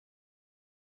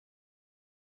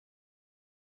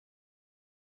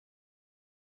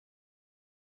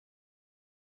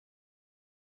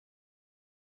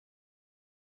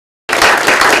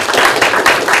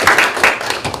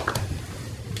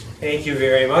Thank you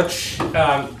very much.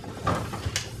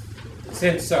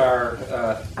 Since our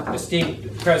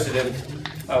esteemed president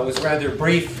was rather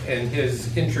brief in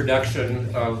his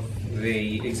introduction of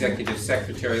the executive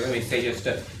secretary, let me say just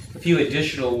a few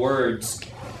additional words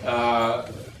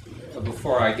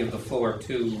before I give the floor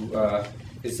to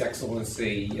His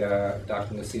Excellency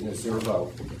Dr. Lassina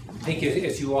Zerbo. I think,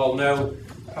 as you all know,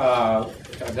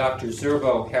 Dr.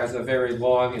 Zerbo has a very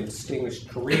long and distinguished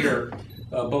career,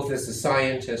 both as a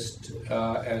scientist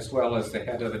as well as the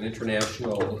head of an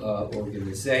international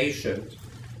organization.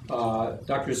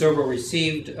 Dr. Zerbo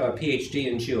received a PhD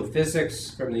in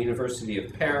geophysics from the University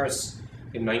of Paris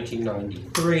in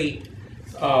 1993.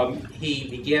 He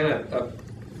began a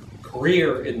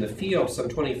career in the field some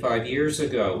 25 years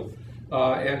ago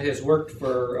and has worked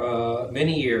for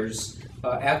many years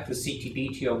at the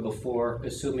CTBTO before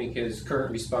assuming his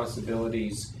current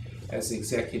responsibilities as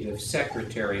executive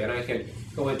secretary. And I can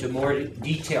go into more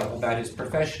detail about his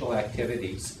professional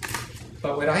activities.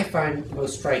 But what I find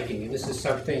most striking, and this is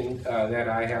something that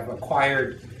I have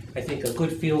acquired, I think, a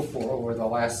good feel for over the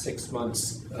last 6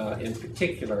 months in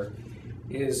particular,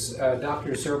 is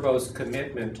Dr. Zerbo's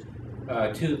commitment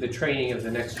to the training of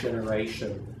the next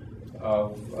generation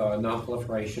of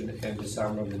non-proliferation and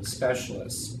disarmament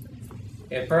specialists.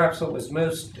 And perhaps what was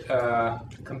most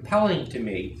compelling to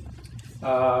me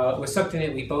was something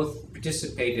that we both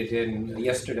participated in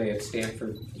yesterday at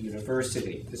Stanford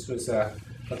University. This was a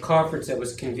conference that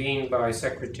was convened by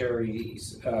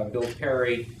Secretaries Bill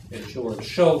Perry and George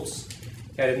Shultz,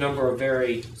 had a number of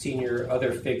very senior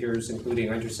other figures, including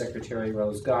Undersecretary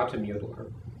Rose Gottemuller.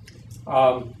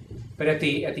 But at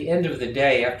the end of the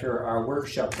day, after our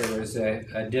workshop, there was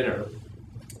a dinner,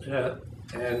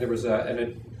 and there was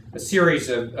a series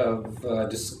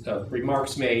of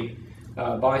remarks made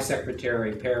by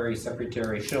Secretary Perry,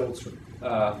 Secretary Shultz,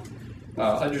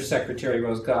 Undersecretary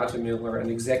Rose Gottemuller, and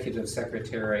Executive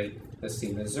Secretary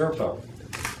Lassina Zerbo.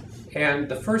 And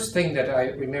the first thing that I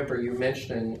remember you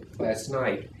mentioning last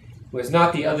night was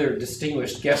not the other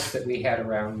distinguished guests that we had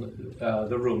around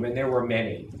the room, and there were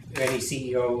many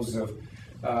CEOs of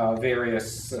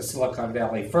various Silicon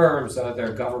Valley firms,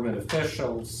 other government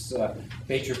officials,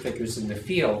 major figures in the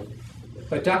field.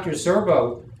 But Dr.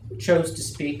 Zerbo chose to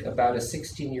speak about a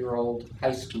 16-year-old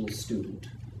high school student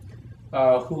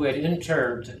who had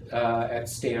interned at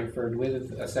Stanford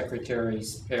with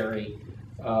Secretaries Perry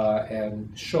and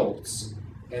Shultz.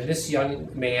 And this young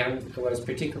man was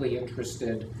particularly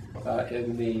interested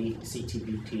in the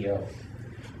CTBTO.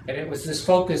 And it was this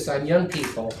focus on young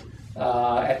people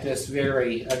at this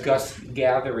very august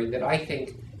gathering that I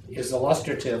think is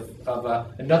illustrative of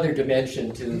another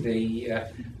dimension to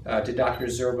Dr.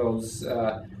 Zerbo's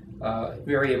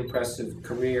very impressive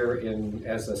career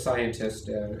as a scientist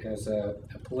and as a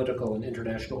political and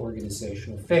international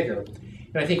organizational figure.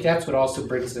 And I think that's what also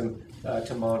brings him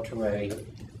to Monterey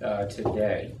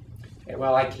today. And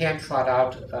while I can't trot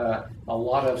out a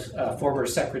lot of former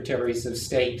secretaries of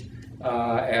state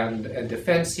and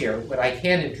defense here, what I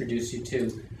can introduce you to,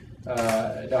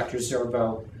 Dr.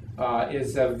 Zerbo,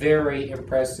 is a very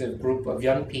impressive group of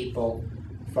young people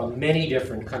from many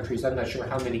different countries. I'm not sure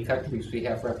how many countries we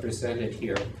have represented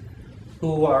here,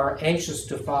 who are anxious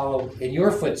to follow in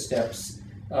your footsteps,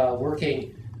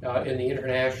 working in the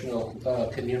international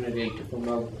community to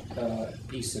promote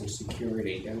peace and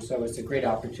security. And so it's a great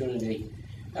opportunity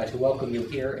to welcome you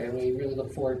here, and we really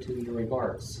look forward to your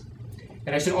remarks.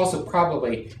 And I should also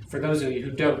probably, for those of you who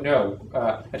don't know,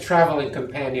 a traveling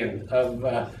companion of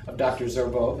Dr.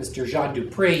 Zerbo, Mr. Jean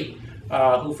duPreez,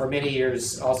 who for many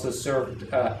years also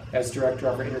served as director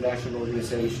of our international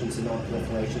organizations and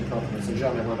non-proliferation conference. And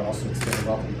Jean, I want to also extend a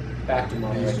welcome back to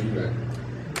Monterey.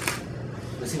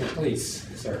 Lassina, please,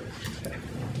 sir.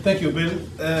 Thank you, Bill.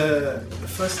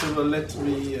 First of all, let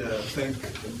me thank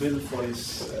Bill for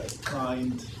his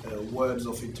kind words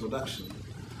of introduction,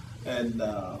 and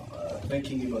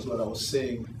thanking him as well. I was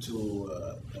saying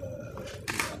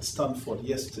at Stanford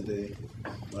yesterday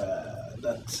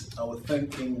that I was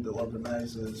thanking the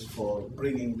organizers for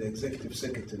bringing the executive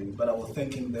secretary, but I was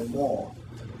thanking them more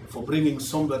for bringing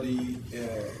somebody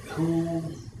who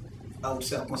I would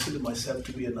say I consider myself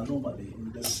to be an anomaly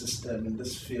in this system, in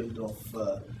this field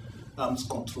of arms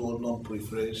control,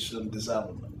 non-proliferation,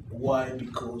 disarmament. Why?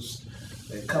 Because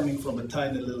coming from a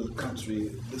tiny little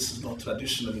country, this is not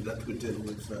traditionally that we deal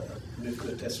with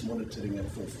nuclear test monitoring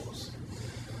and full force.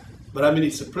 But I mean,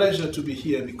 it's a pleasure to be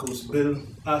here because Bill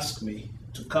asked me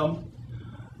to come,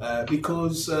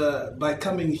 because by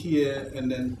coming here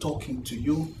and then talking to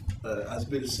you, as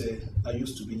Bill said, I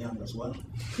used to be young as well.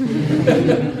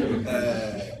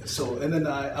 And then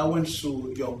I went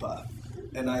through your path,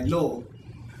 and I know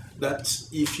that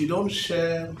if you don't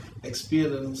share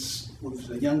experience with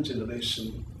the young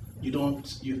generation, you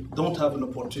don't have an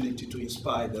opportunity to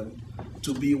inspire them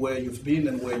to be where you've been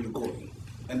and where you're going.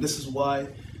 And this is why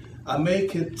I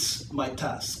make it my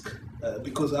task,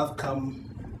 because I've come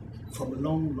from a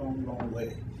long, long, long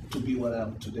way to be where I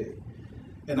am today.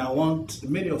 And I want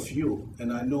many of you,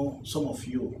 and I know some of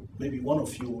you, maybe one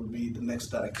of you will be the next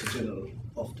Director General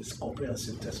of this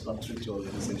Comprehensive Test Ban Treaty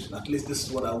Organization. At least this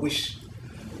is what I wish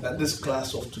that this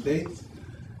class of today.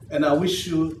 And I wish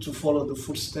you to follow the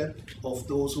footsteps of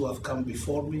those who have come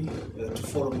before me, to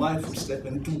follow my footsteps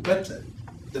and do better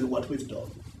than what we've done.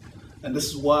 And this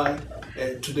is why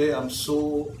today I'm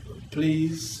so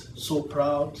pleased, so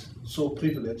proud, so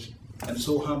privileged, and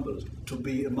so humbled to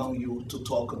be among you to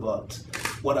talk about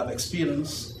what I've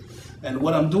experienced and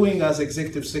what I'm doing as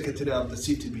Executive Secretary of the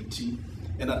CTBT,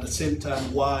 and at the same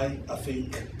time why I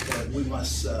think we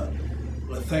must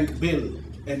thank Bill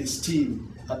and his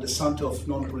team at the Center of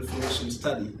Non-Proliferation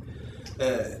Study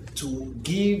to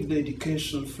give the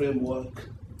educational framework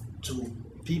to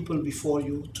people before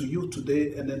you, to you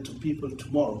today, and then to people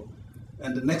tomorrow,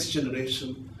 and the next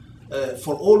generation,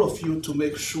 for all of you to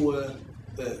make sure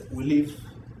we live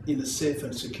in a safe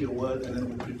and secure world, and then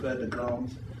we prepare the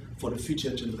ground for the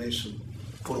future generation,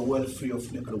 for a world free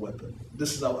of nuclear weapons.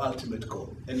 This is our ultimate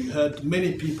goal. And you heard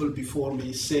many people before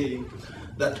me saying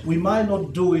that we might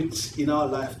not do it in our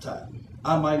lifetime.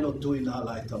 I might not do it in our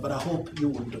lifetime, but I hope you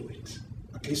will do it.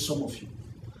 Okay, some of you.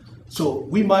 So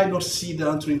we might not see the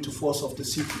entry into force of the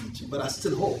CTBT, but I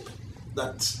still hope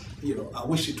that, I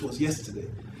wish it was yesterday.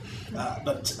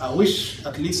 But I wish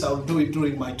at least I'll do it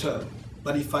during my term.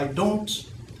 But if I don't,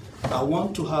 I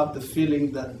want to have the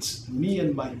feeling that me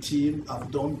and my team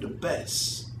have done the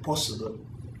best possible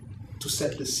to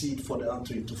set the seed for the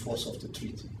entry into force of the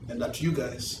treaty, and that you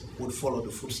guys would follow the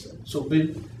footsteps. So Bill,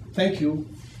 thank you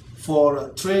for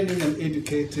training and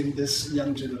educating this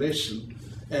young generation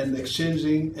and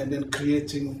exchanging and then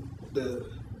creating the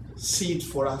seed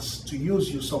for us to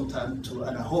use you sometime to,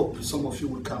 and I hope some of you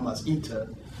will come as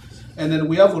intern. And then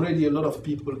we have already a lot of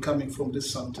people coming from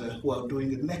this center who are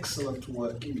doing an excellent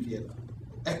work in Vienna,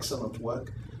 excellent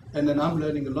work. And then I'm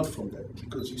learning a lot from them,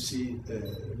 because you see,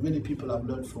 many people have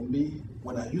learned from me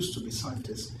when I used to be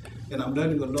scientist, and I'm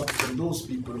learning a lot from those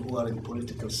people who are in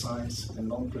political science and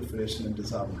non-proliferation and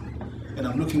disarmament. And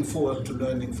I'm looking forward to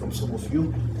learning from some of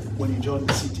you when you join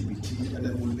the CTBT, and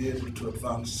then we'll be able to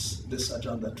advance this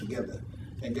agenda together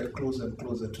and get closer and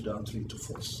closer to the entry into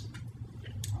force.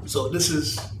 So this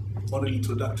is on an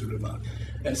introductory remark.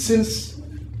 And since,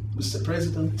 Mr.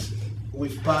 President,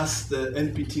 we've passed the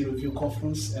NPT review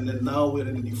conference, and then now we're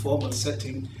in an informal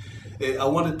setting, I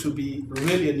want it to be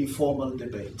really an informal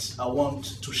debate. I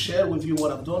want to share with you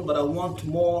what I've done, but I want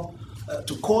more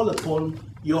to call upon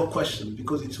your question,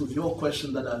 because it's with your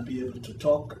question that I'll be able to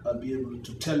talk, I'll be able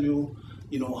to tell you,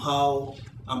 how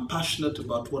I'm passionate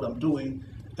about what I'm doing,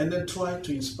 and then try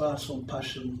to inspire some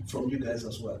passion from you guys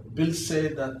as well. Bill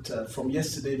said that from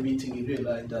yesterday's meeting, he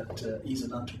realized that he's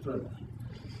an entrepreneur.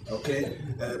 Okay,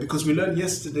 because we learned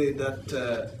yesterday that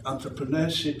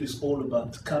entrepreneurship is all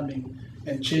about coming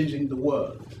and changing the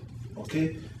world.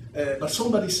 Okay, but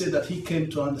somebody said that he came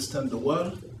to understand the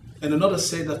world, and another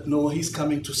said that no, he's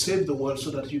coming to save the world so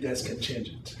that you guys can change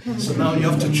it. So now you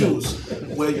have to choose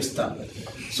where you stand.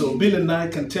 So Bill and I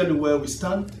can tell you where we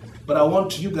stand, but I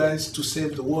want you guys to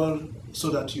save the world so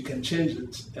that you can change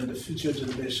it, and the future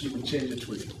generation will change it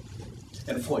with you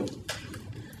and for you.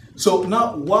 So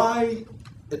now, why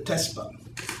a test ban?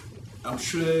 I'm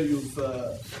sure you've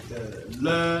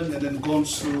learned and then gone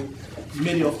through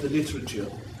many of the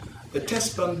literature. A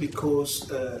test ban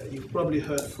because you've probably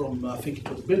heard from, I think it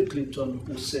was Bill Clinton,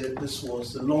 who said this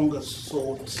was the longest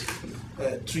sought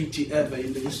treaty ever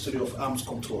in the history of arms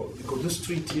control, because this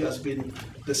treaty has been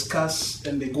discussed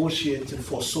and negotiated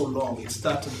for so long. It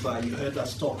started by, you heard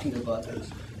us talking about the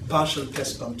partial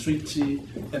test ban treaty,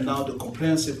 and now the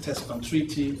comprehensive test ban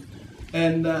treaty.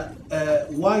 And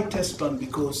why test ban?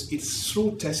 Because it's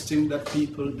through testing that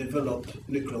people develop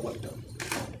nuclear weapons.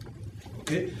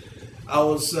 Okay, I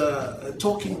was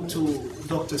talking to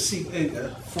Dr. Steve Eger,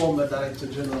 former Director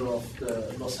General of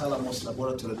the Los Alamos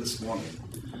Laboratory, this morning.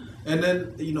 And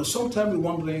then, sometimes we're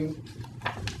wondering,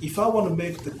 if I want to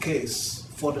make the case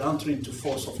for the entry into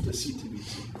force of the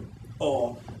CTBT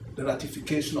or the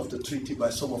ratification of the treaty by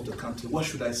some of the countries, what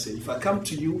should I say? If I come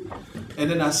to you and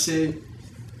then I say,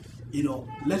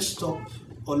 let's stop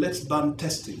or let's ban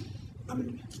testing. I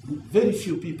mean, very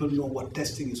few people know what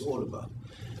testing is all about.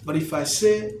 But if I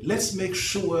say, let's make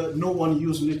sure no one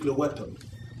uses nuclear weapon,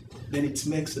 then it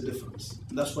makes a difference.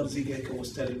 And that's what Zigeke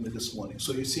was telling me this morning.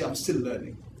 So you see, I'm still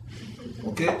learning.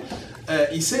 Okay?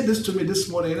 He said this to me this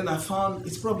morning, and I found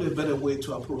it's probably a better way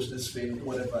to approach this thing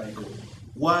wherever I go.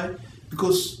 Why?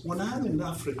 Because when I'm in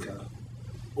Africa,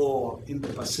 or in the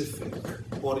Pacific,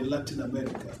 or in Latin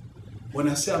America, when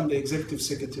I say I'm the executive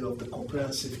secretary of the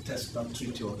Comprehensive Test Ban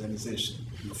Treaty Organization,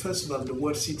 first of all, the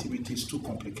word CTBT is too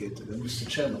complicated. And Mr.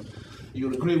 Chairman,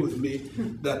 you'll agree with me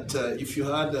that if you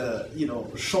had a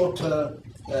shorter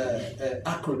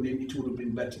acronym, it would have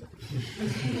been better.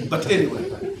 But anyway,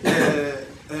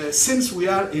 since we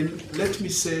are in, let me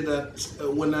say that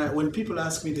when people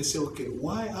ask me, they say, okay,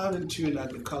 why aren't you in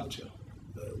agriculture?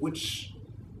 Which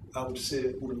I would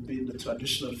say would have been the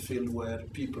traditional field where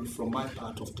people from my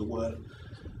part of the world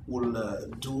will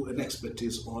do an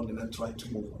expertise on and then try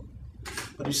to move on.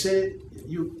 But you say,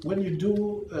 when you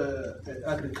do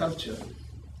agriculture,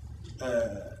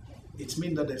 it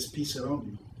means that there's peace around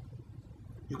you.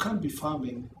 You can't be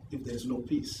farming if there's no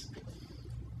peace.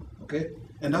 Okay?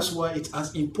 And that's why it's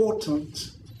as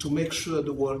important to make sure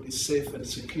the world is safe and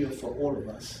secure for all of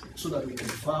us, so that we can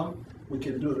farm, we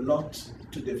can do a lot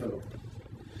to develop.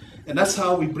 And that's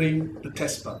how we bring the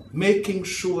test ban, making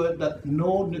sure that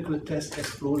no nuclear test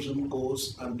explosion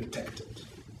goes undetected.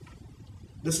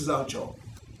 This is our job.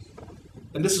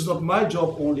 And this is not my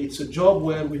job only, it's a job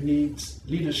where we need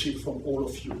leadership from all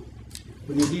of you.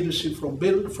 We need leadership from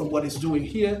Bill, from what he's doing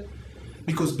here,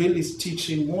 because Bill is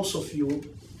teaching most of you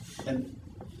and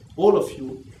all of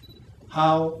you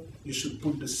how you should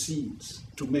put the seeds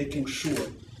to making sure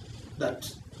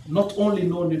that not only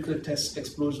no nuclear test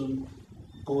explosion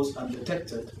goes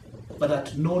undetected, but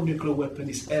that no nuclear weapon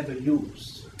is ever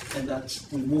used, and that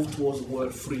we move towards a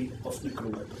world free of nuclear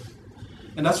weapons.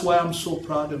 And that's why I'm so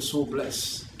proud and so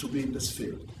blessed to be in this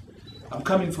field. I'm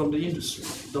coming from the industry.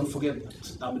 Don't forget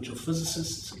that. I'm a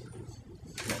geophysicist.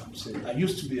 I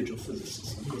used to be a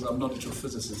geophysicist, because I'm not a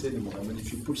geophysicist anymore. I mean,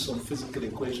 if you put some physical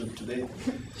equation today,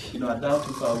 I doubt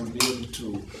if I will be able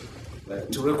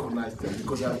to recognize them,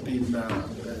 because I've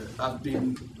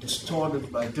been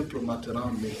distorted by diplomats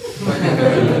around me,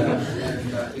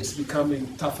 and it's becoming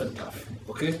tough and tough.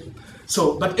 Okay,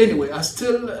 so but anyway, I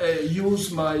still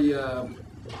use my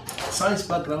science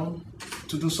background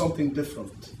to do something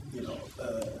different.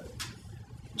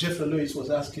 Jeffrey Lewis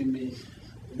was asking me,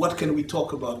 what can we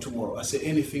talk about tomorrow? I say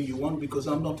anything you want, because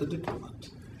I'm not a diplomat.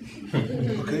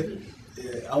 Okay.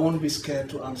 I won't be scared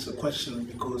to answer questions,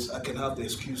 because I can have the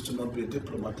excuse to not be a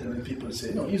diplomat, and then people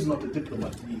say, no, he's not a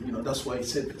diplomat. That's why he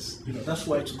said this. That's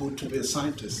why it's good to be a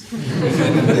scientist.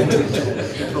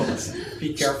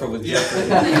 Be careful with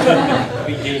that.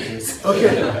 Be dangerous.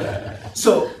 Okay.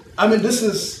 So, this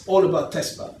is all about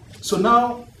test ban. So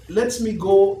now, let me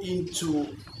go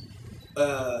into,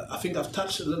 I think I've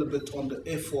touched a little bit on the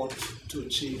effort to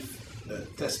achieve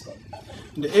test ban.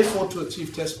 In the effort to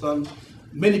achieve test ban,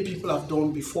 many people have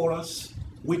done before us.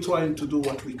 We're trying to do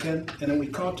what we can, and then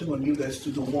we're counting on you guys to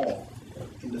do more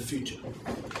in the future.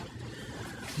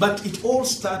 But it all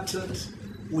started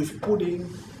with putting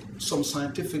some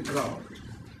scientific ground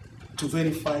to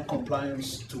verify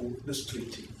compliance to this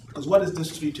treaty. Because what is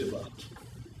this treaty about?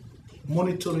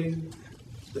 Monitoring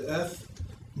the earth,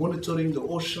 monitoring the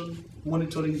ocean,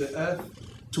 monitoring the earth,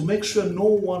 to make sure no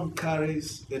one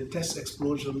carries a test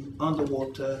explosion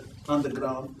underwater,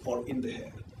 underground, or in the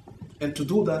air. And to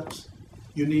do that,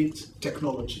 you need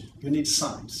technology, you need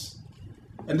science.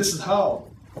 And this is how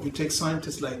you take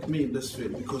scientists like me in this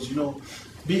field, because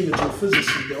being a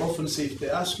geophysicist, they often say, if they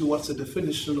ask you what's the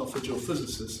definition of a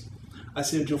geophysicist, I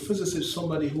say a geophysicist is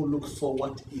somebody who looks for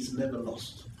what is never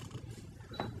lost.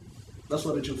 That's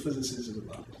what a geophysicist is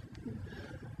about.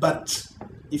 But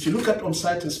if you look at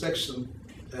on-site inspection,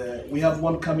 we have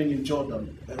one coming in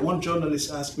Jordan. One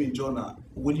journalist asked me in Jordan,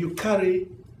 will you carry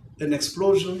an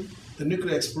explosion, a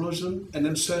nuclear explosion, and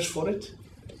then search for it?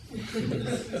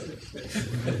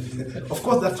 Of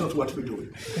course, that's not what we're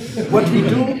doing. What we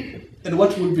do and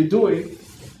what we'll be doing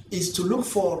is to look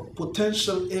for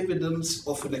potential evidence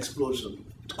of an explosion.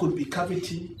 It could be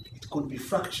cavity, it could be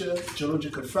fracture,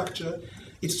 geological fracture.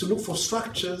 It's to look for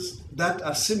structures that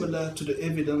are similar to the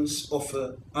evidence of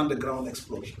an underground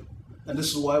explosion. And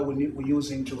this is why we're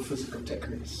using geophysical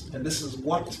techniques. And this is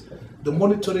what the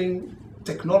monitoring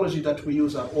technology that we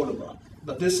use are all about.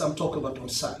 But this I'm talking about on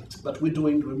site, but we're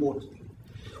doing remotely.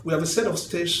 We have a set of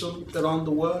stations around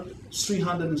the world,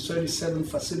 337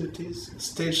 facilities,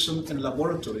 stations, and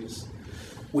laboratories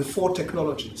with 4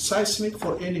 technologies. Seismic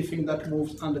for anything that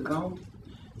moves underground,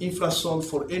 infrasound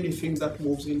for anything that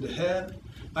moves in the air,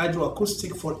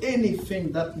 hydroacoustic for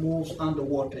anything that moves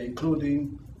underwater,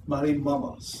 including marine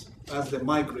mammals. As they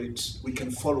migrate, we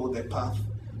can follow their path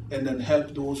and then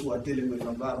help those who are dealing with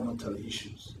environmental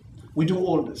issues. We do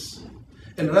all this.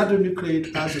 And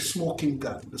radionuclide has a smoking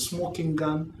gun. The smoking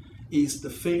gun is the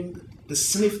thing, the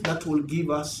sniff that will give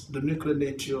us the nuclear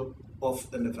nature of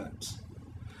an event.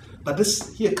 But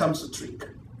here comes the trick.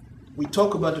 We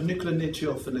talk about the nuclear nature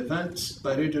of an event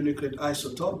by radionuclide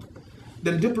isotope.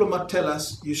 Then diplomats tell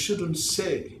us you shouldn't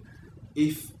say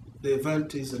if the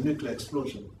event is a nuclear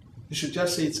explosion. You should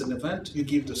just say it's an event. You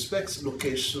give the specs,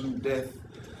 location, depth,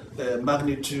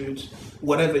 magnitude,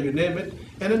 whatever you name it.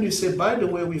 And then you say, by the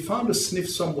way, we found a sniff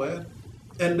somewhere.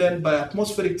 And then by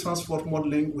atmospheric transport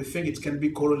modeling, we think it can be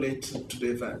correlated to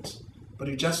the event. But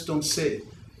you just don't say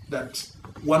that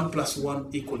 1 +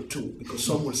 1 = 2, because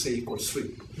some will say =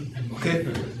 3. Okay?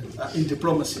 In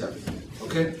diplomacy,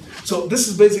 okay? So this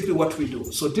is basically what we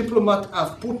do. So diplomats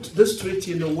have put this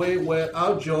treaty in a way where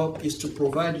our job is to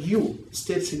provide you,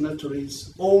 state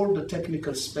signatories, all the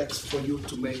technical specs for you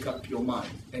to make up your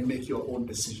mind and make your own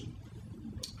decision.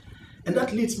 And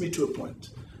that leads me to a point.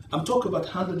 I'm talking about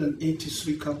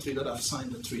 183 countries that have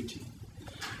signed the treaty.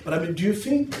 But I mean, do you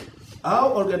think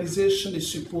our organization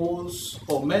is supposed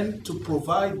or meant to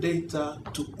provide data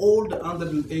to all the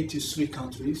 183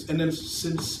 countries, and then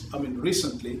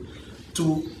recently,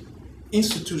 to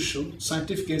institutions,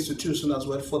 scientific institutions as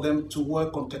well, for them to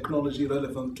work on technology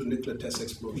relevant to nuclear test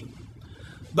explosion?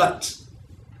 But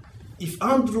if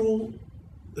Andrew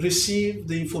received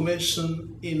the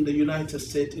information in the United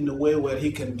States in a way where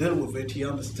he can deal with it, he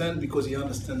understands because he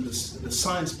understands the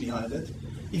science behind it.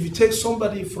 If you take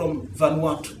somebody from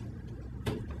Vanuatu,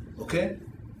 okay,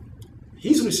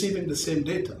 he's receiving the same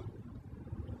data.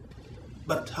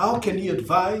 But how can he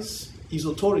advise his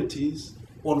authorities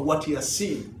on what he has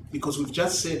seen? Because we've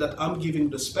just said that I'm giving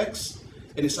the specs,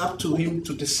 and it's up to him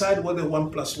to decide whether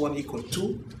 1 + 1 =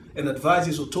 2 and advise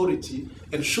his authority.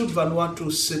 And should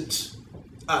Vanuatu sit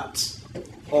at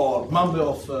or member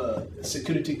of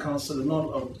Security Council,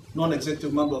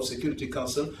 non-executive member of Security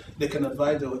Council, they can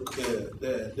advise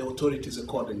the authorities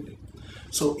accordingly.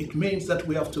 So it means that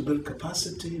we have to build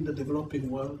capacity in the developing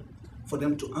world for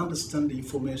them to understand the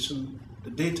information,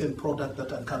 the data and product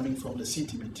that are coming from the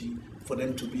CTBT, for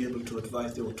them to be able to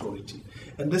advise the authority.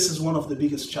 And this is one of the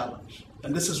biggest challenges.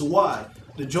 And this is why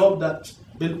the job that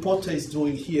Bill Potter is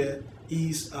doing here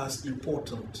is as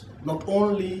important, not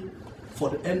only for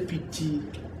the NPT,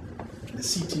 the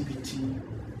CTBT,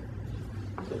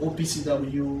 the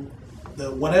OPCW,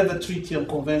 the whatever treaty and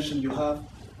convention you have,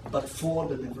 but for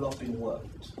the developing world.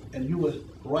 And you were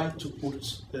right to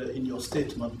put in your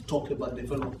statement, talk about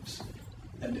developed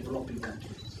and developing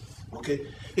countries. Okay?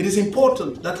 It is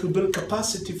important that we build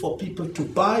capacity for people to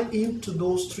buy into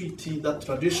those treaties that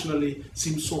traditionally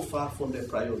seem so far from their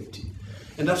priority.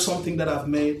 And that's something that I've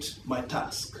made my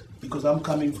task, because I'm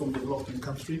coming from a developing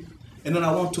country. And then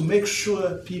I want to make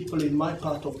sure people in my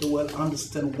part of the world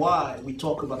understand why we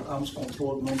talk about arms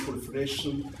control,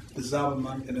 non-proliferation,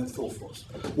 disarmament, and so forth.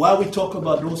 Why we talk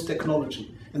about those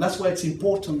technology. And that's why it's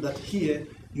important that here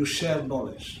you share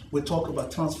knowledge. We talk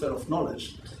about transfer of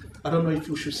knowledge. I don't know if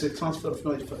you should say transfer of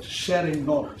knowledge, but sharing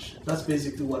knowledge. That's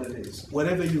basically what it is.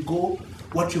 Wherever you go,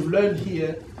 what you've learned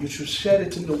here, you should share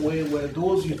it in a way where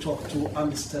those you talk to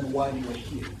understand why you are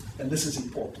here. And this is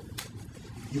important.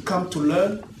 You come to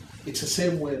learn. It's the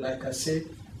same way, like I said,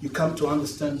 you come to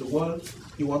understand the world,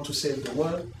 you want to save the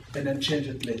world, and then change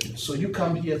it later. So you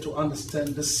come here to understand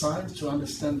the science, to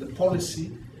understand the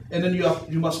policy, and then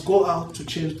you must go out to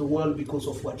change the world because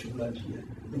of what you've learned here.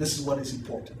 And this is what is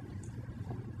important.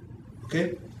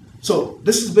 Okay? So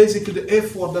this is basically the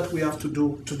effort that we have to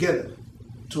do together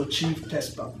to achieve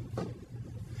test ban.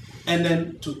 And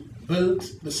then to build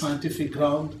the scientific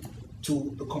ground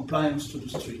to the compliance to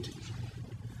this treaty.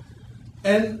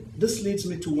 And this leads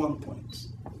me to one point,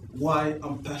 why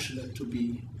I'm passionate to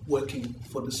be working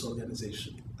for this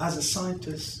organization. As a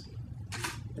scientist,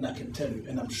 and I can tell you,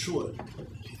 and I'm sure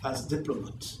as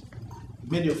diplomats,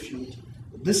 many of you,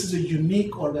 this is a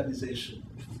unique organization.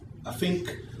 I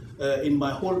think in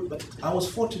my whole, but I was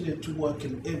fortunate to work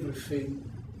in everything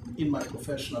in my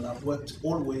profession. I've worked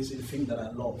always in things that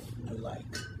I love and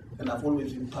like, and I've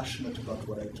always been passionate about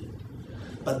what I do.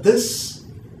 But this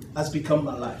has become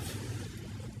my life.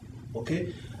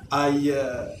 Okay,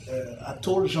 I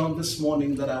told Jean this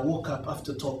morning that I woke up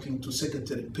after talking to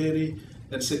Secretary Perry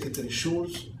and Secretary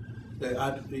Schultz.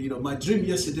 My dream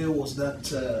yesterday was that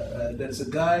there's a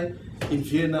guy in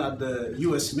Vienna at the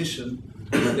U.S. mission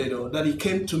that he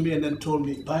came to me and then told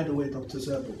me, by the way, Dr.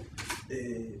 Zerbo,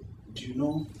 do you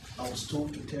know, I was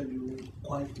told to tell you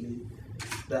quietly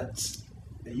that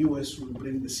the U.S. will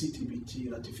bring the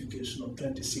CTBT ratification on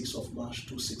 26th of March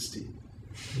 2016.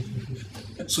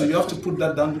 So you have to put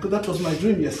that down, because that was my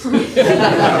dream yesterday.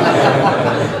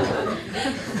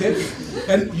 Okay?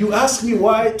 And you ask me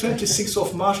why 26th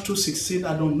of March 2016,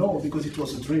 I don't know, because it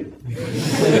was a dream.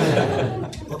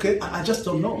 Okay? I just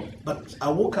don't know. But I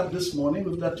woke up this morning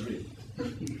with that dream.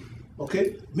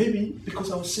 Okay? Maybe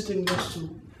because I was sitting next to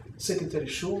Secretary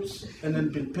Schultz and then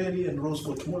Bill Perry and Rose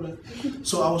Muller.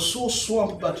 So I was so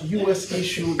swamped by the US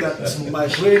issue that my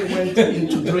brain went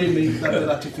into dreaming that the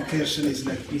ratification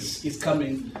is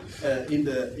coming in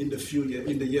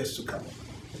the years to come.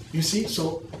 You see,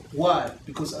 so why?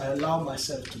 Because I allow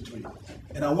myself to dream.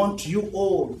 And I want you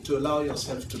all to allow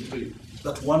yourself to dream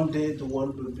that one day the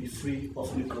world will be free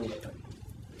of nuclear weapons.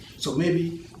 So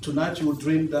maybe tonight you will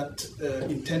dream that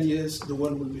in 10 years the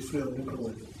world will be free of nuclear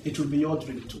weapons. It will be your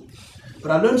dream too. But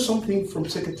I learned something from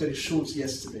Secretary Schultz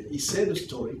yesterday. He said a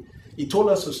story, he told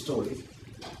us a story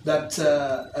that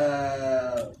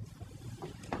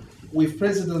with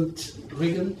President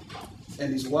Reagan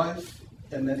and his wife,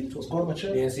 and then it was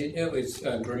Gorbachev. Yes, it was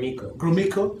Gromyko.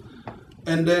 Gromyko,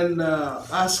 and then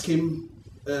ask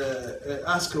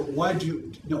her, why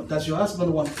does your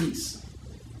husband want peace?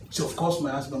 So of course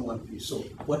my husband wants peace. So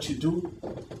what you do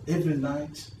every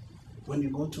night when you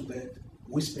go to bed,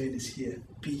 whisper in his ear,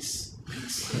 peace,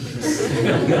 peace, peace.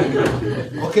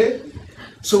 Okay?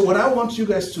 So what I want you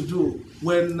guys to do,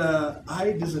 when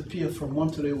I disappear from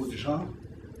Monterey with Jean,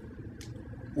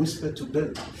 whisper to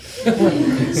Bill,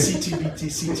 CTBT,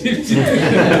 CTBT.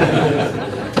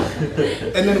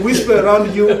 And then whisper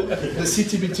around you, the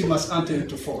CTBT must enter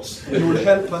into force. You will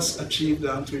help us achieve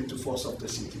the entry into force of the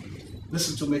CTBT.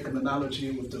 Listen to make an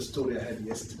analogy with the story I had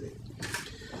yesterday.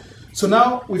 So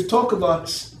now we've talked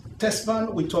about test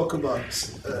ban, we talk about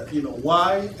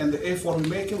why and the effort we're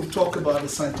making, we talk about the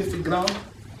scientific ground.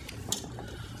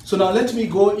 So now let me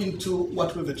go into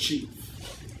what we've achieved,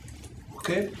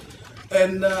 okay?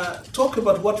 And talk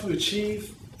about what we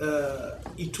achieved. I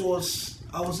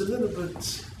was a little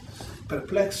bit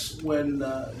perplexed when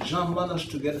Jean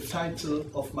managed to get a title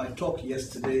of my talk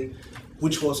yesterday,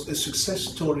 which was a success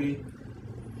story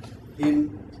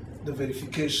in the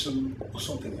verification or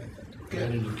something like that. Okay?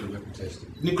 And nuclear weapon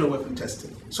testing. Nuclear weapon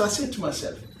testing. So I said to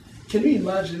myself, can you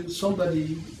imagine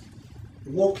somebody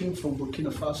walking from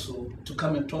Burkina Faso to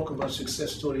come and talk about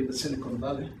success story in the Silicon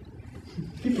Valley?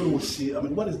 People will see,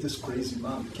 what is this crazy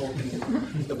man talking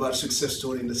about success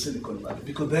story in the Silicon Valley?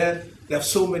 Because there they have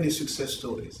so many success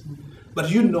stories. But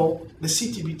the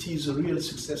CTBT is a real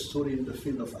success story in the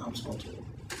field of arms control.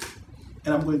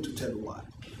 And I'm going to tell you why.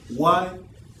 Why?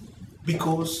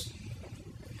 Because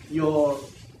your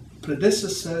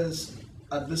predecessors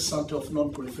at this Center of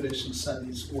Non-Proliferation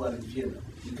Studies who are in Vienna,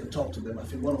 you can talk to them. I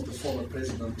think one of the former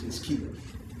presidents is Keegan.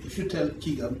 If you tell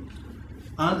Keegan,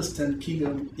 I understand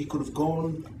Keegan, he could have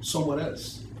gone somewhere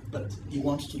else, but he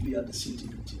wants to be at the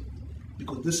CTBT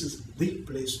because this is the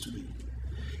place to be.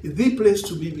 It's the place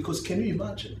to be because can you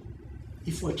imagine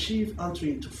if we achieve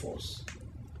entry into force,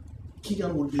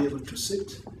 Keegan will be able to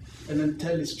sit and then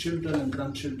tell his children and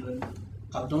grandchildren,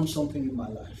 I've done something in my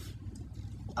life.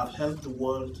 I've helped the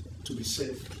world to be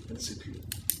safe and secure.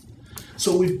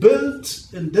 So we built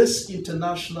in this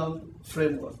international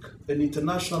framework, an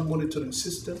international monitoring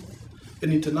system,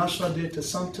 an international data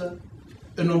center,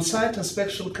 an on-site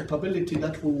inspection capability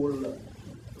that we will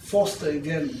foster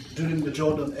again during the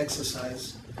Jordan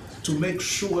exercise to make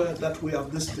sure that we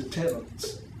have this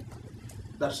deterrent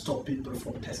that stops people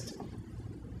from testing.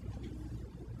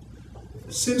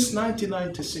 Since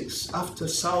 1996, after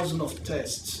thousands of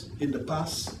tests in the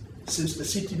past, since the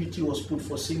CTBT was put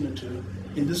for signature,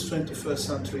 in this 21st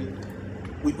century,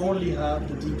 we only have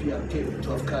the DPRK to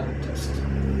have carried tests.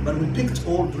 But we picked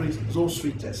all those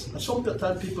three tests. And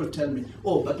sometimes people tell me,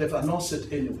 oh, but they've announced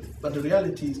it anyway. But the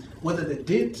reality is, whether they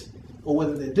did or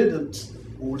whether they didn't,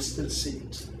 we will still see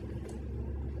it.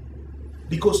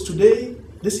 Because today,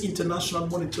 this international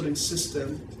monitoring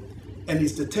system and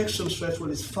its detection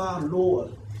threshold is far lower.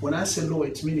 When I say low,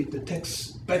 it means it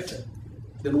detects better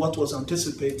than what was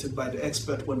anticipated by the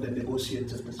expert when they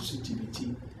negotiated with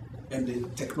CTBT and the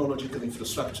technological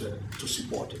infrastructure to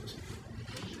support it.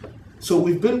 So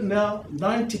we've built now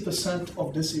 90%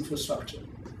 of this infrastructure.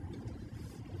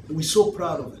 We're so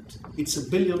proud of it. It's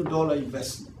 $1 billion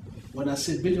investment. When I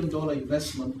say $1 billion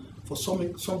investment, for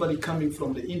somebody coming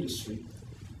from the industry,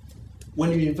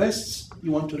 when you invest,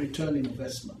 you want to return in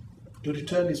investment. The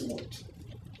return is what?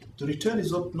 The return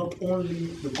is not only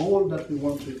the goal that we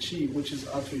want to achieve, which is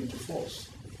entry into force,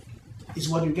 is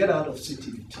what you get out of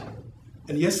CTBT.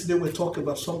 And yesterday we talked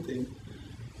about something.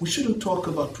 We shouldn't talk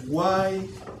about why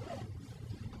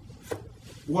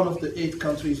one of the 8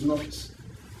 countries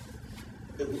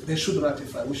they should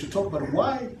ratify. We should talk about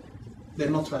why they're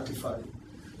not ratifying,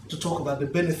 to talk about the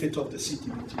benefit of the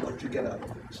CTBT, what you get out of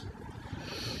it.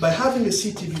 By having a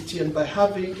CTBT and by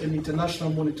having an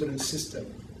international monitoring system,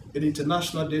 an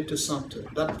international data center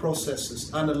that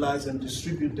processes, analyzes, and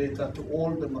distributes data to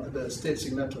all the state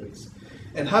signatories,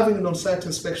 and having an on-site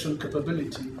inspection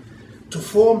capability to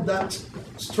form that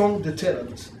strong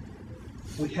deterrent,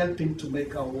 we're helping to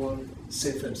make our world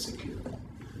safe and secure.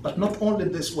 But not only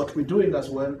this, what we're doing as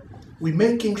well, we're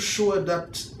making sure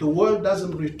that the world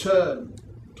doesn't return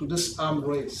to this arms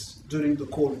race during the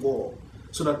Cold War,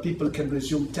 so that people can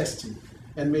resume testing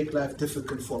and make life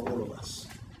difficult for all of us.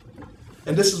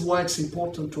 And this is why it's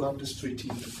important to have this treaty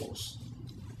into force.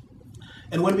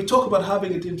 And when we talk about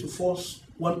having it into force,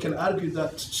 one can argue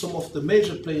that some of the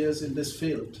major players in this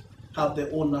field have their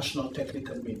own national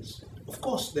technical means. Of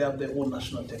course, they have their own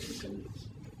national technical means.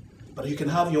 But you can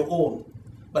have your own.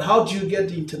 But how do you get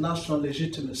the international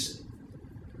legitimacy?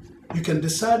 You can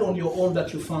decide on your own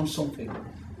that you found something.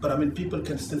 But I mean, people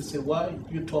can still say, why?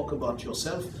 You talk about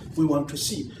yourself, we want to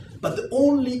see. But the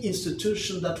only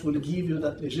institution that will give you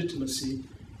that legitimacy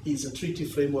is a treaty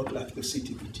framework like the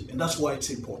CTBT. And that's why it's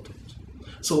important.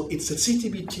 So it's a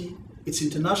CTBT, it's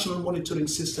international monitoring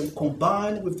system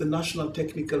combined with the national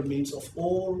technical means of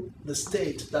all the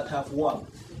states that have one,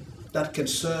 that can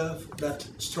serve that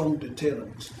strong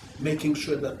deterrent, making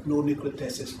sure that no nuclear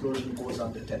test explosion goes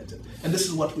undetected. And this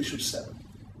is what we should sell.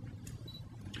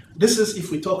 This is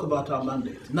if we talk about our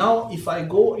mandate. Now, if I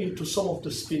go into some of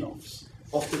the spin-offs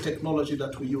of the technology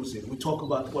that we're using, we talk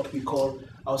about what we call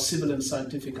our civil and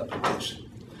scientific application.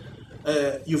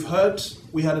 You've heard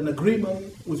we had an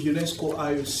agreement with UNESCO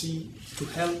IOC to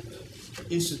help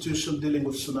institutions dealing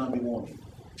with tsunami warning.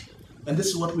 And this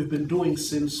is what we've been doing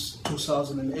since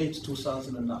 2008,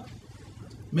 2009.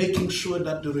 Making sure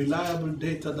that the reliable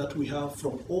data that we have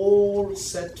from all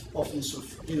set of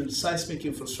seismic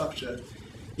infrastructure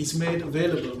is made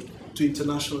available to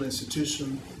international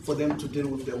institutions for them to deal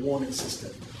with their warning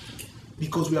system.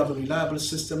 Because we have a reliable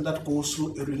system that goes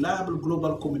through a reliable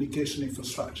global communication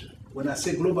infrastructure. When I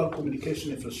say global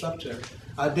communication infrastructure,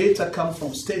 our data come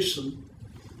from station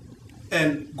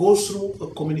and goes through a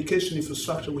communication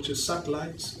infrastructure, which is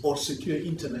satellites or secure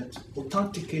internet,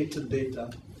 authenticated data,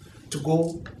 to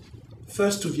go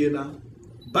first to Vienna,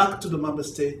 back to the member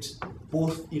state,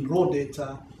 both in raw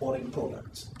data or in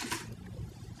products.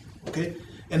 Okay?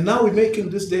 And now we're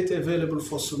making this data available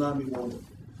for tsunami warning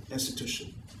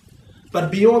institution.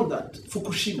 But beyond that,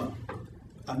 Fukushima,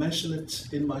 I mentioned it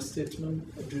in my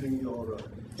statement during your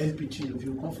NPT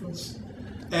review conference,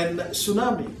 and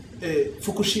tsunami,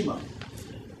 Fukushima.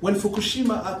 When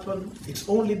Fukushima happened, it's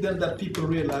only then that people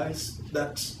realized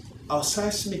that our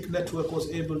seismic network was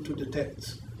able to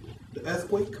detect the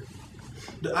earthquake.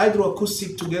 The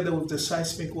hydroacoustic together with the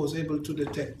seismic was able to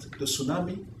detect the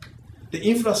tsunami. The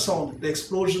infrasound, the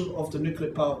explosion of the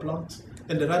nuclear power plant,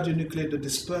 and the radionuclide, the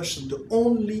dispersion, the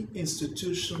only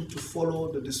institution to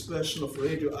follow the dispersion of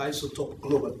radioisotope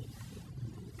globally.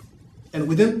 And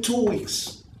within 2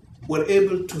 weeks, we're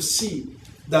able to see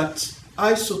that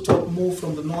isotope move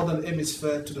from the northern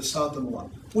hemisphere to the southern one,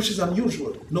 which is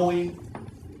unusual, knowing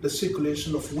the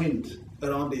circulation of wind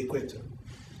around the equator.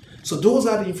 So those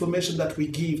are the information that we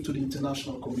give to the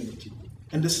international community.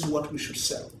 And this is what we should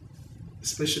sell,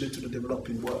 especially to the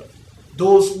developing world.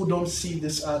 Those who don't see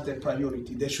this as their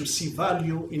priority, they should see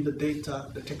value in the data,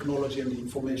 the technology, and the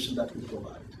information that we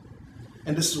provide.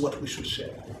 And this is what we should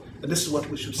share. And this is what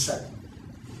we should sell.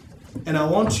 And I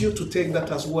want you to take that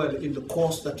as well in the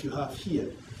course that you have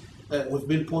here with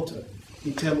Bill Porter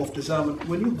in terms of disarmament.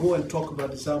 When you go and talk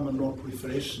about disarmament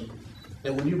non-proliferation,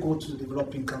 and when you go to the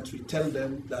developing country, tell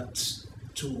them that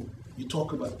you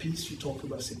talk about peace, you talk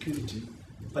about security,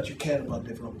 but you care about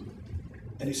development.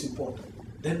 And it's important.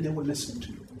 Then they will listen to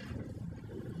you.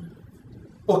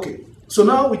 Okay, so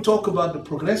now we talk about the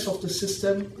progress of the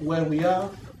system, where we are.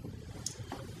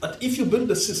 But if you build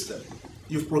a system,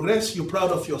 you've progressed, you're proud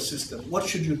of your system, what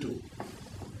should you do?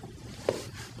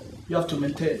 You have to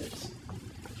maintain it.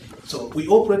 So we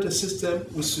operate a system,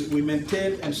 we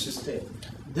maintain and sustain.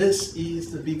 This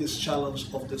is the biggest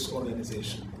challenge of this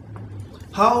organization.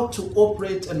 How to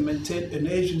operate and maintain an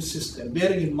aging system,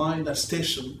 bearing in mind that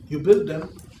station, you build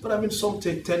them, but I mean, some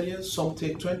take 10 years, some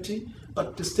take 20,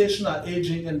 but the stations are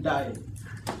aging and dying.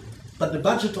 But the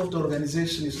budget of the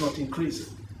organization is not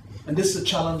increasing. And this is a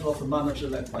challenge of a manager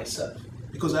like myself,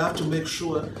 because I have to make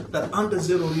sure that under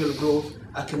zero real growth,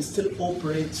 I can still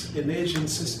operate an aging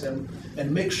system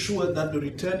and make sure that the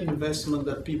return investment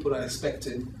that people are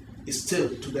expecting is still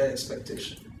to their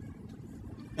expectation.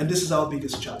 And this is our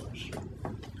biggest challenge.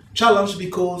 Challenge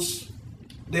because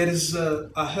there is,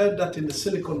 I heard that in the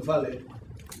Silicon Valley,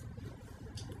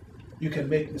 you can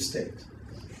make mistakes,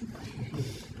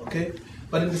 okay?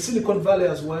 But in the Silicon Valley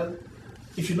as well,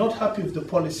 if you're not happy with the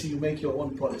policy, you make your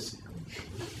own policy.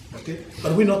 Okay?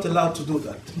 But we're not allowed to do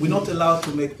that. We're not allowed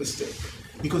to make mistakes.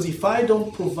 Because if I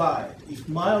don't provide, if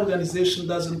my organization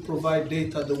doesn't provide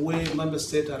data the way member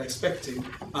states are expecting,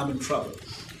 I'm in trouble.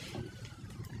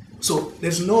 So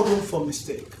there's no room for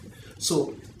mistake.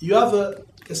 So you have a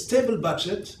stable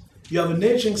budget, you have an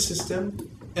aging system,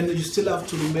 and you still have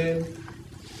to remain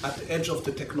at the edge of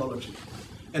the technology.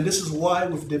 And this is why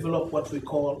we've developed what we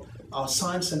call our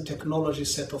science and technology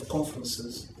set of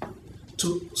conferences,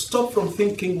 to stop from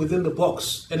thinking within the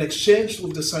box and exchange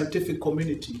with the scientific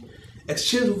community,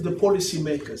 exchange with the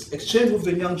policymakers, exchange with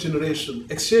the young generation,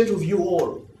 exchange with you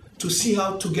all, to see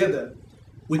how together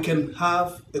we can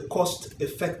have a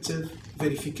cost-effective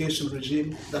verification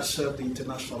regime that serves the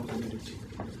international community.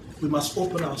 We must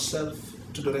open ourselves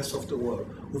to the rest of the world.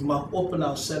 We must open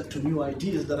ourselves to new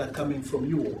ideas that are coming from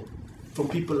you all, from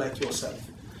people like yourself.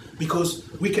 Because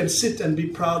we can sit and be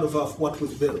proud of what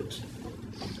we've built.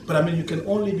 But I mean, you can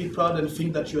only be proud and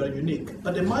think that you are unique.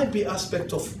 But there might be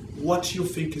aspects of what you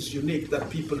think is unique that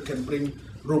people can bring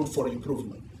room for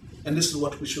improvement. And this is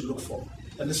what we should look for.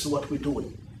 And this is what we're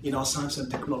doing in our science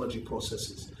and technology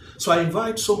processes. So I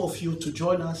invite some of you to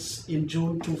join us in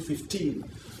June 2015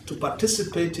 to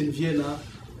participate in Vienna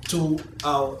to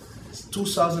our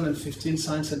 2015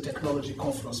 Science and Technology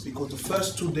Conference, because the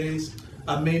first 2 days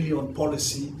are mainly on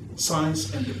policy,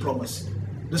 science, and diplomacy.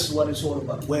 This is what it's all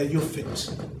about, where you fit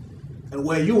and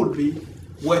where you will be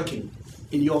working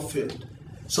in your field.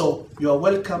 So you are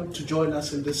welcome to join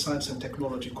us in this Science and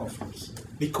Technology Conference,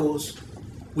 because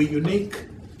we're unique,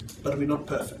 but we're not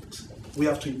perfect. We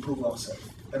have to improve ourselves,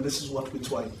 and this is what we're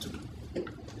trying to do.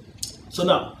 So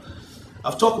now,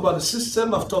 I've talked about the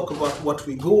system, I've talked about what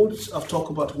we good, I've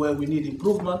talked about where we need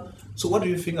improvement. So what do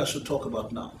you think I should talk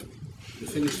about now? You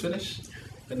think it's finished?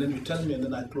 And then you tell me, and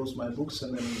then I close my books,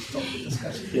 and then we stop the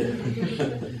discussion.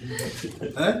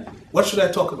 What should I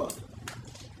talk about?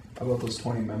 How about those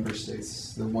 20 member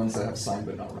states, the ones that have signed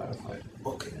but not ratified?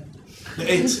 Okay.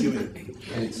 The 8, you mean?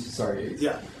 8, sorry, 8.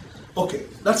 Yeah. Okay,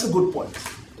 that's a good point.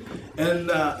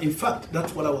 And in fact,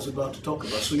 that's what I was about to talk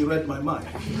about, so you read my mind.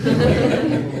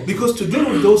 Because to deal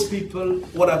with those people,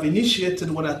 what I've initiated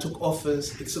when I took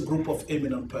office, it's a group of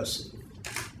eminent persons.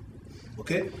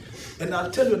 Okay? And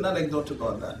I'll tell you an anecdote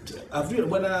about that.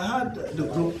 When I had the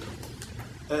group,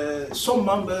 some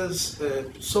members,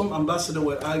 some ambassadors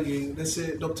were arguing, they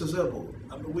say, Dr. Zerbo,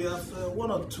 I mean, we have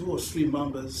 1 or 2 or 3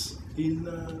 members in,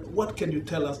 what can you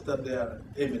tell us that they are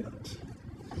eminent?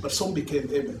 But some became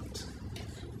eminent.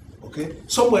 Okay?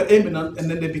 Some were eminent and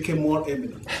then they became more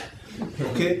eminent.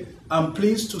 Okay? I'm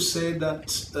pleased to say that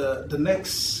the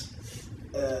next,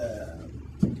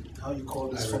 how you call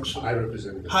this function? High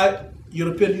Representative.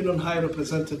 European Union High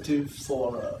Representative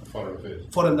for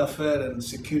Foreign Affairs and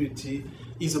Security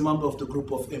is a member of the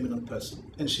group of eminent persons.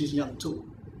 And she's young too.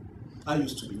 I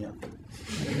used to be young.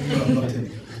 But I'm not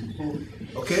anymore.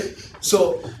 Okay?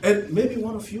 So, and maybe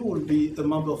one of you will be a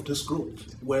member of this group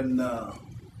when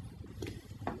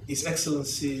His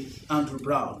Excellency Andrew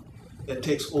Brown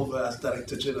takes over as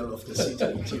Director General of the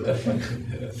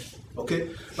CTBTO. Okay?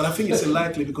 But I think it's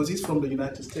unlikely because he's from the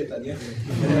United States again.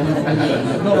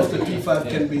 None of the P5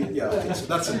 can be, yeah, okay, so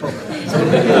that's a problem.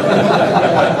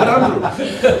 But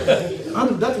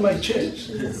Andrew, that might change.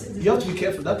 You have to be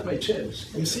careful, that might change.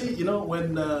 You see, you know,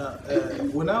 when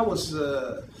I was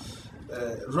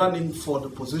running for the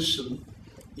position,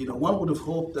 you know, one would have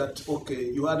hoped that, okay,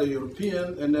 you had a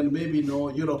European and then maybe no,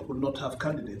 Europe would not have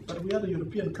candidate. But we had a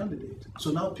European candidate.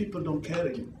 So now people don't care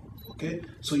anymore. Okay?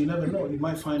 So you never know. You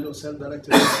might find yourself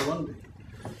Director one day.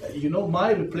 You know,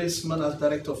 my replacement as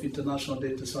Director of International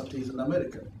Data Center is an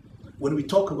American. When we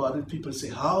talk about it, people say,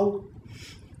 how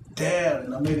dare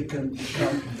an American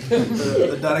become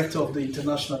the Director of the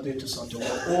International Data Center,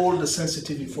 where all the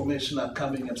sensitive information are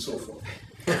coming and so forth.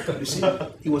 You see,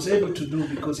 he was able to do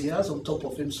because he has on top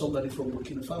of him somebody from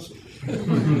Burkina Faso.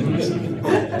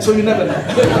 So you never know.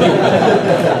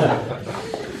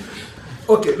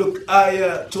 Okay, look,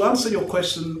 to answer your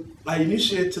question, I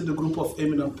initiated the group of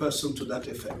eminent persons to that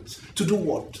effect. To do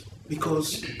what?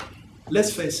 Because,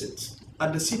 let's face it,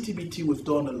 at the CTBT we've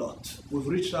done a lot. We've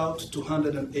reached out to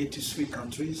 183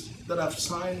 countries that have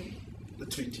signed the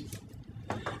treaty,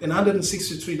 and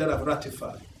 163 that have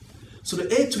ratified. So the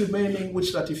 8 remaining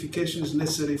which ratification is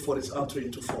necessary for its entry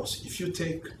into force. If you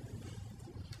take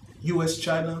US,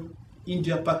 China,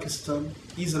 India, Pakistan,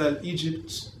 Israel,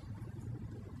 Egypt,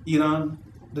 Iran,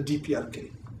 the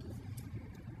DPRK.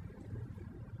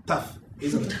 Tough,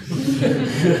 isn't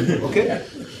it? Okay?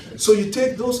 So you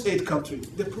take those 8 countries,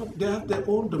 they have their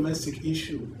own domestic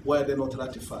issue why they're not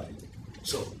ratified.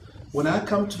 So When I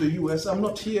come to the US, I'm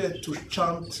not here to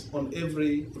chant on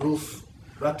every roof,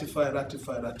 ratify,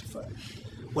 ratify, ratify.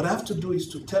 What I have to do is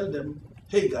to tell them,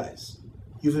 hey guys,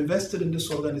 you've invested in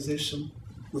this organization,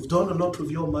 we've done a lot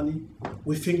with your money,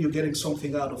 we think you're getting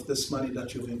something out of this money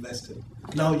that you've invested.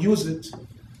 Now use it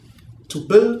to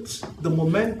build the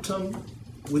momentum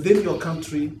within your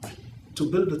country,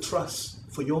 to build the trust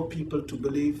for your people to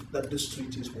believe that this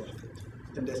treaty is worth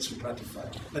it, and that's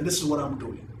ratified. And this is what I'm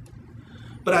doing.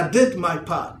 But I did my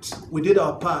part. We did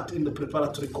our part in the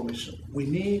preparatory commission. We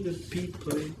needed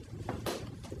people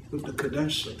with the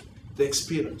credential, the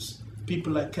experience.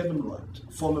 People like Kevin Rudd,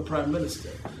 former Prime Minister.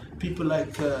 People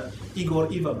like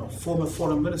Igor Ivanov, former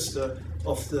Foreign Minister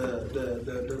of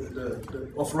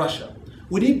of Russia.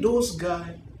 We need those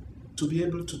guys to be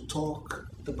able to talk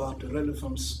about the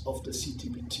relevance of the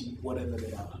CTBT, whatever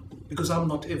they are. Because I'm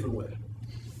not everywhere,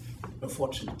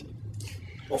 unfortunately.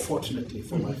 Or fortunately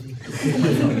for my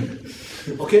family.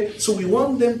 Okay, so we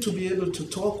want them to be able to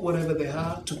talk whatever they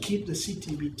are, to keep the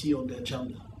CTBT on their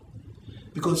agenda.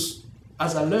 Because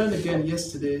as I learned again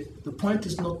yesterday, the point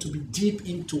is not to be deep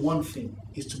into one thing,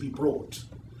 is to be broad.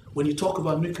 When you talk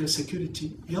about nuclear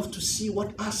security, you have to see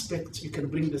what aspects you can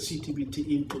bring the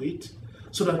CTBT into it,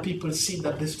 so that people see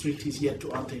that this treaty is yet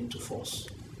to enter into force.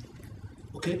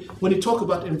 Okay, when you talk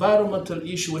about environmental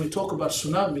issue, when you talk about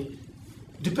tsunami,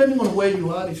 depending on where you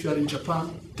are, if you are in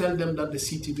Japan, tell them that the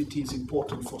CTBT is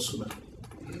important for tsunami.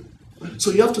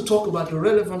 So you have to talk about the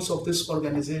relevance of this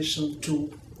organization to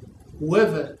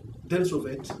whoever deals with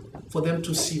it, for them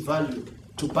to see value,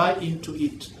 to buy into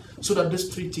it, so that this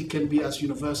treaty can be as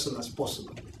universal as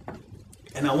possible.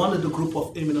 And I wanted a group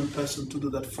of eminent persons to do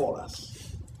that for us.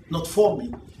 Not for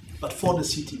me, but for the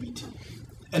CTBT.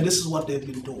 And this is what they've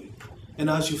been doing.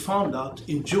 And as you found out,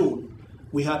 in June,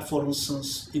 we had, for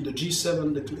instance, in the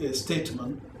G7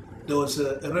 statement, there was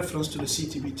a reference to the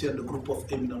CTBT and the group of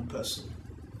eminent persons.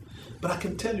 But I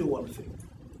can tell you one thing.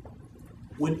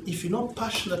 If you're not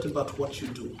passionate about what you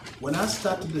do, when I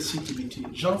started the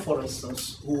CTBT, Jean, for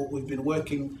instance, who we've been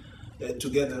working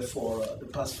together for the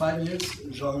past 5 years,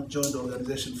 Jean joined the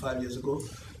organization 5 years ago,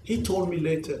 he told me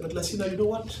later, but Lassina, you know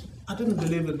what? I didn't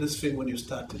believe in this thing when you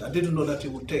started. I didn't know that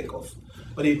it would take off.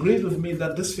 But he agreed with me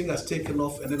that this thing has taken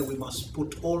off, and then we must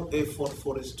put all effort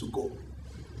for it to go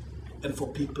and for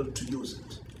people to use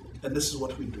it. And this is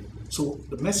what we do. So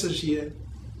the message here,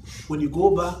 when you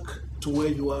go back to where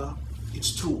you are,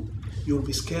 it's true. You'll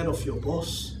be scared of your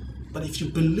boss, but if you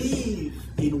believe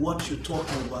in what you're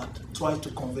talking about, try to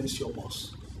convince your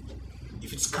boss.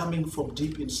 If it's coming from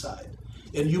deep inside,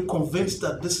 and you're convinced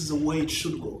that this is the way it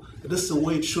should go, this is the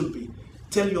way it should be,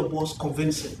 tell your boss,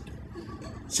 convince him.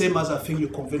 Same as I think you're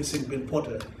convincing Bill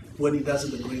Potter when he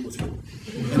doesn't agree with you.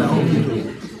 And I hope you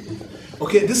do.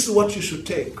 Okay, this is what you should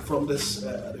take from this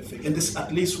thing. And this is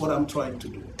at least what I'm trying to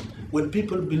do. When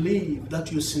people believe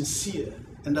that you're sincere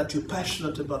and that you're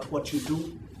passionate about what you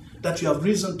do, that you have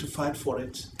reason to fight for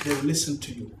it, they will listen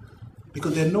to you.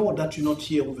 Because they know that you're not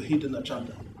here with a hidden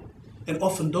agenda. And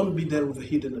often don't be there with a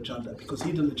hidden agenda, because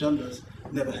hidden agendas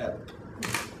never help.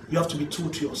 You have to be true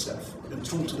to yourself and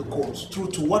true to the cause, true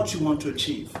to what you want to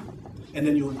achieve, and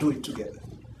then you will do it together.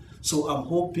 So I'm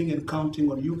hoping and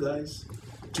counting on you guys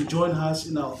to join us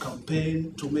in our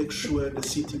campaign to make sure the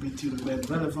CTBT remains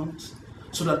relevant,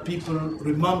 so that people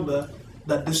remember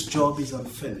that this job is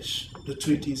unfinished. The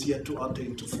treaty is yet to enter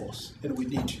into force, and we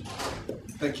need you.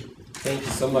 Thank you. Thank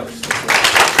you so much.